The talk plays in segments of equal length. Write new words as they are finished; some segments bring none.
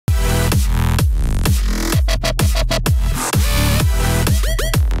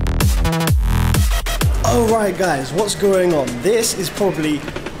Alright guys, what's going on? This is probably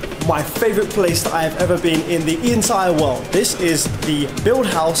my favorite place that I have ever been in the entire world. This is the build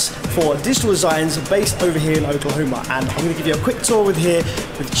house for digital designs based over here in Oklahoma, and I'm going to give you a quick tour with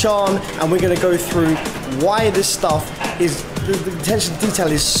Chan, and we're going to go through why this stuff is, the attention to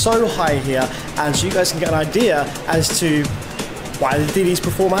detail is so high here, and so you guys can get an idea as to why the DDs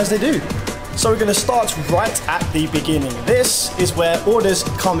perform as they do. So we're going to start right at the beginning. This is where orders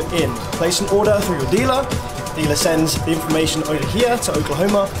come in. Place an order through your dealer. Dealer sends the information over here to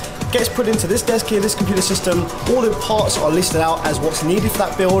Oklahoma, gets put into this desk here, this computer system. All the parts are listed out as what's needed for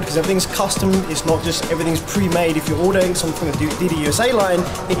that build, because everything's custom. It's not just everything's pre-made. If you're ordering something from the DD USA line,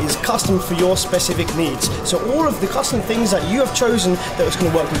 it is custom for your specific needs. So all of the custom things that you have chosen that is going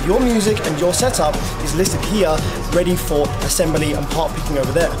to work with your music and your setup is listed here, ready for assembly and part picking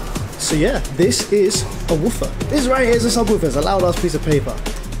over there. So yeah, this is a woofer. This right here is a subwoofer. It's a loud ass piece of paper.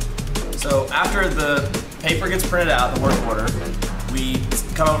 So after the paper gets printed out, the work order, we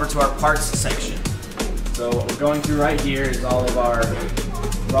come over to our parts section. So what we're going through right here is all of our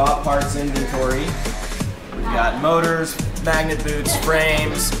raw parts inventory. We've got motors, magnet boots,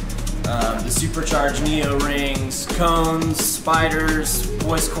 frames, the supercharged Neo rings, cones, spiders,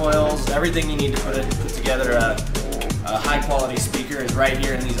 voice coils, everything you need to put together a high quality speaker is right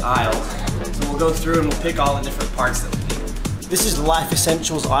here in these aisles. So we'll go through and we'll pick all the different parts that we need. This is Life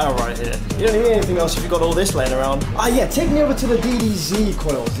Essentials aisle right here. You don't need anything else if you've got all this laying around. Ah yeah, take me over to the DDZ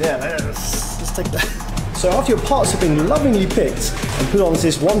coils. Yeah, let's take that. So after your parts have been lovingly picked and put onto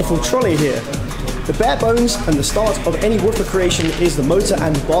this wonderful trolley here, the bare bones and the start of any woofer creation is the motor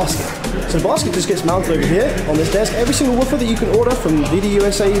and basket. So the basket just gets mounted over here on this desk. Every single woofer that you can order from DD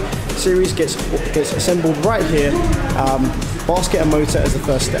USA series gets assembled right here. Basket and motor as the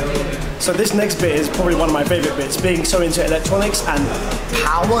first step. So this next bit is probably one of my favorite bits, being so into electronics and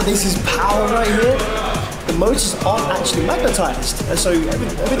power. This is power right here. The motors aren't actually magnetized, so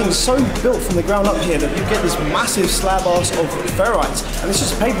everything's so built from the ground up here that you get this massive slab ass of ferrites, and it's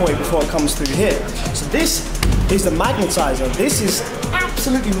just a paperweight before it comes through here. So this is the magnetizer. This is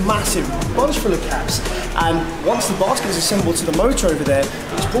absolutely massive, bunch full of caps, and once the basket is assembled to the motor over there,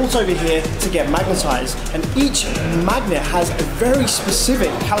 it's brought over here to get magnetized, and each magnet has a very specific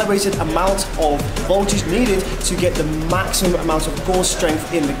calibrated amount of voltage needed to get the maximum amount of gauge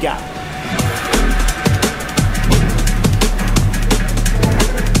strength in the gap.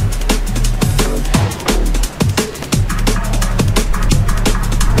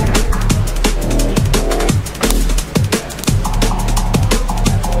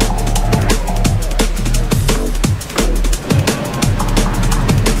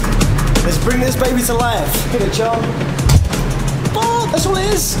 Bring this baby to life. Hit it, Chan. Oh, that's all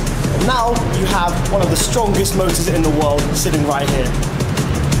it is. And now you have one of the strongest motors in the world sitting right here.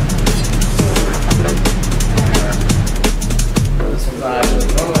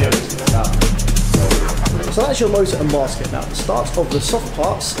 So that's your motor and basket. Now the start of the soft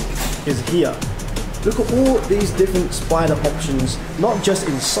parts is here. Look at all these different spider options, not just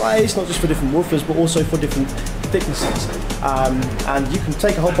in size, not just for different woofers, but also for different thicknesses. And you can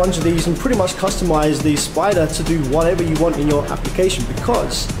take a whole bunch of these and pretty much customize the spider to do whatever you want in your application,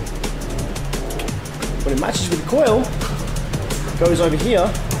 because when it matches with the coil, it goes over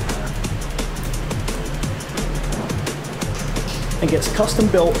here and gets custom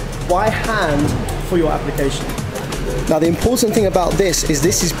built by hand for your application. Now the important thing about this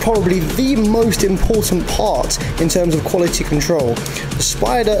is probably the most important part in terms of quality control. The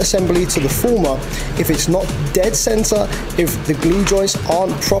spider assembly to the former, if it's not dead center, if the glue joints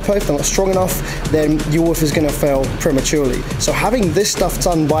aren't proper, if they're not strong enough, then your woofer is going to fail prematurely. So having this stuff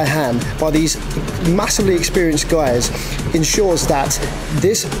done by hand by these massively experienced guys ensures that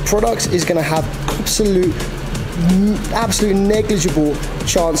this product is going to have absolute negligible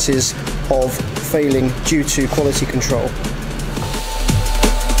chances of failing due to quality control.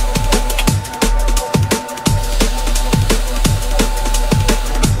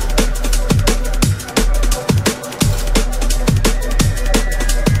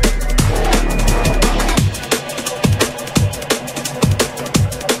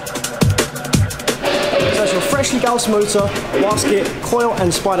 Freshly goused motor, basket, coil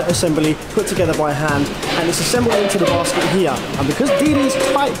and spider assembly put together by hand, and it's assembled into the basket here. And because DD's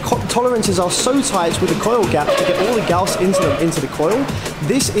tight tolerances are so tight with the coil gap to get all the gauss into the coil,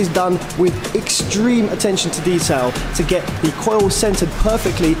 this is done with extreme attention to detail to get the coil centered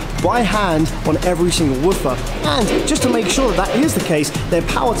perfectly by hand on every single woofer. And just to make sure that is the case, they're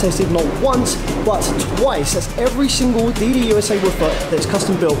power tested not once but twice. That's every single DD USA woofer that's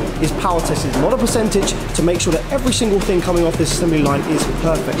custom built is power tested, not a percentage, to make sure that every single thing coming off this assembly line is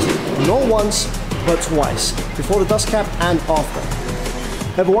perfect. Not once, but twice, before the dust cap and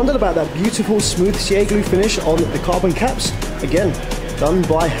after. Ever wondered about that beautiful smooth CA glue finish on the carbon caps? Again, done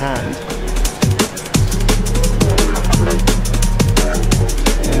by hand.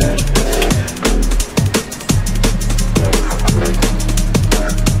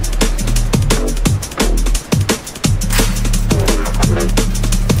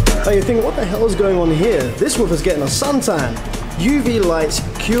 Now you think, what the hell is going on here? This woofer's getting a suntan. UV lights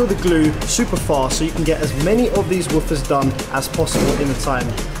cure the glue super fast so you can get as many of these woofers done as possible in the time.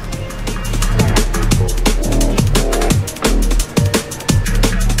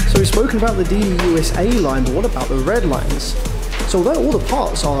 So we've spoken about the DD USA line, but what about the red lines? So although all the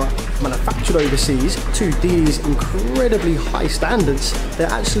parts are manufactured overseas to DD's incredibly high standards, they're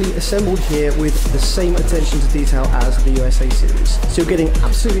actually assembled here with the same attention to detail as the USA series. So you're getting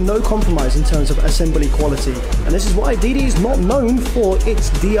absolutely no compromise in terms of assembly quality. And this is why DD is not known for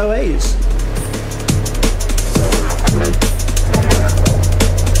its DOAs.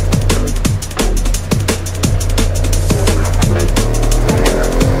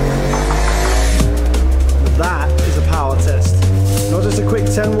 That is a power test. Not just a quick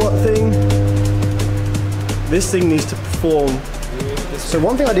 10-watt thing. This thing needs to perform. So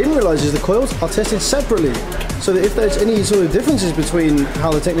one thing I didn't realize is the coils are tested separately, so that if there's any sort of differences between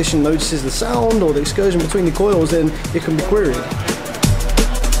how the technician notices the sound or the excursion between the coils, then it can be queried.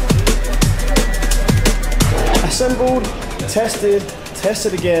 Assembled,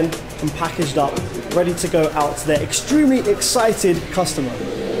 tested again, and packaged up, ready to go out to their extremely excited customer.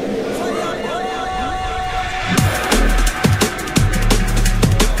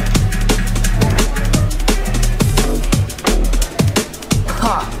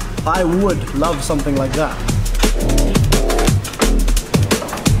 I would love something like that.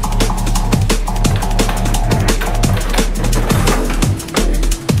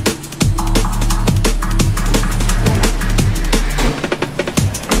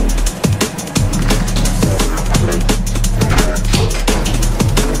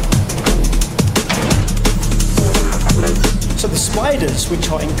 So the spiders, which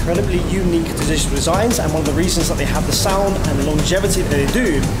are incredibly unique to digital designs, and one of the reasons that they have the sound and the longevity that they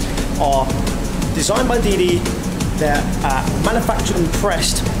do, are designed by DD, they're manufactured and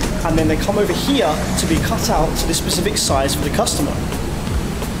pressed, and then they come over here to be cut out to the specific size for the customer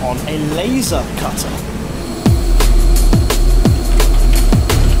on a laser cutter.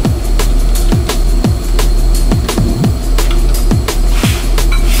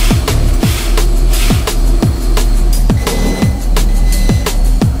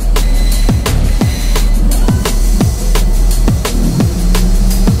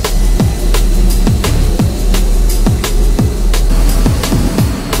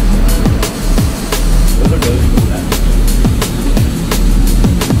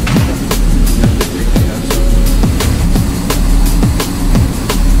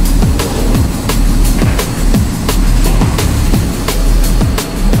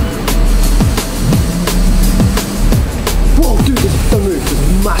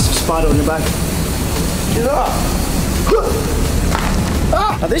 On your back.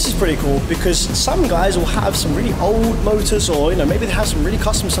 Now this is pretty cool because some guys will have some really old motors, or maybe they have some really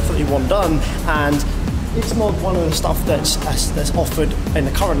custom stuff that they want done, and it's not one of the stuff that's offered in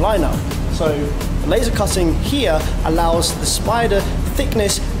the current lineup. So laser cutting here allows the spider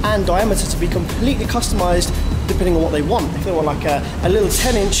thickness and diameter to be completely customized depending on what they want. If they want like a little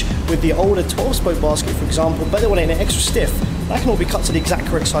 10-inch with the older 12-spoke basket, for example, but they want it in extra stiff, that can all be cut to the exact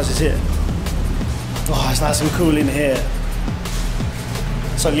correct sizes here. Oh, it's nice and cool in here.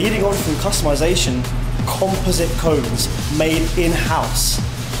 So leading on from customization, composite cones made in-house.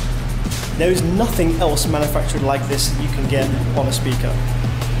 There is nothing else manufactured like this that you can get on a speaker.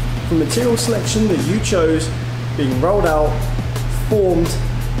 From material selection that you chose, being rolled out, formed,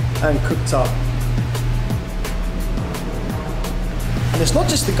 and cooked up. And it's not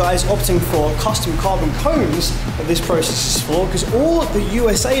just the guys opting for custom carbon cones that this process is for, because all the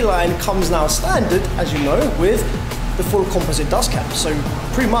USA line comes now standard, as you know, with the full composite dust cap. So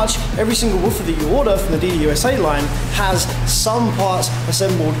pretty much every single woofer that you order from the DD USA line has some parts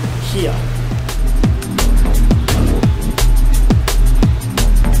assembled here.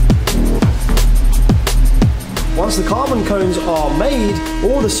 Once the carbon cones are made,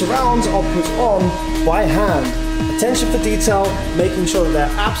 all the surrounds are put on by hand. Attention for detail, making sure that there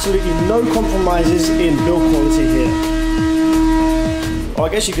are absolutely no compromises in build quality here. Well, I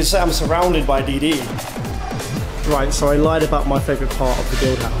guess you could say I'm surrounded by DD. Right, so I lied about my favorite part of the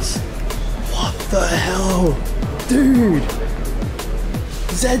build house. What the hell? Dude!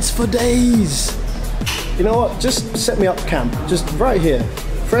 Zeds for days! You know what, just set me up camp, just right here.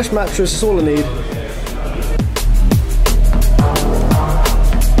 fresh mattress is all I need.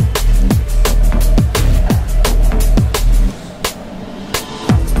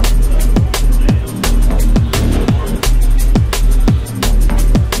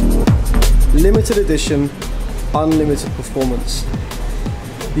 Limited edition, unlimited performance.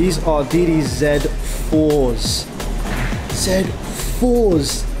 These are DDZ4s.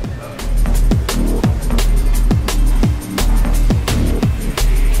 Z4s.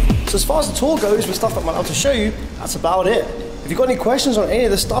 So as far as the tour goes with stuff that I'm allowed to show you, that's about it. If you've got any questions on any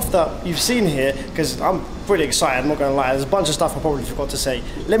of the stuff that you've seen here, because I'm pretty excited, I'm not gonna lie, there's a bunch of stuff I probably forgot to say,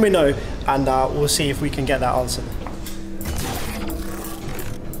 let me know and we'll see if we can get that answered.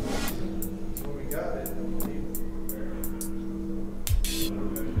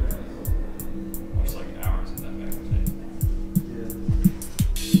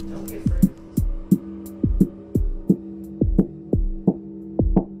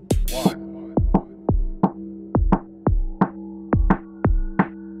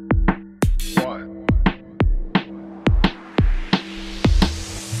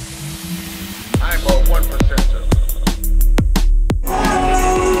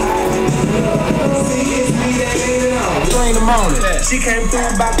 She came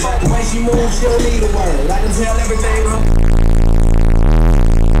through by fuck when she moves, she don't need a word. I can tell everything.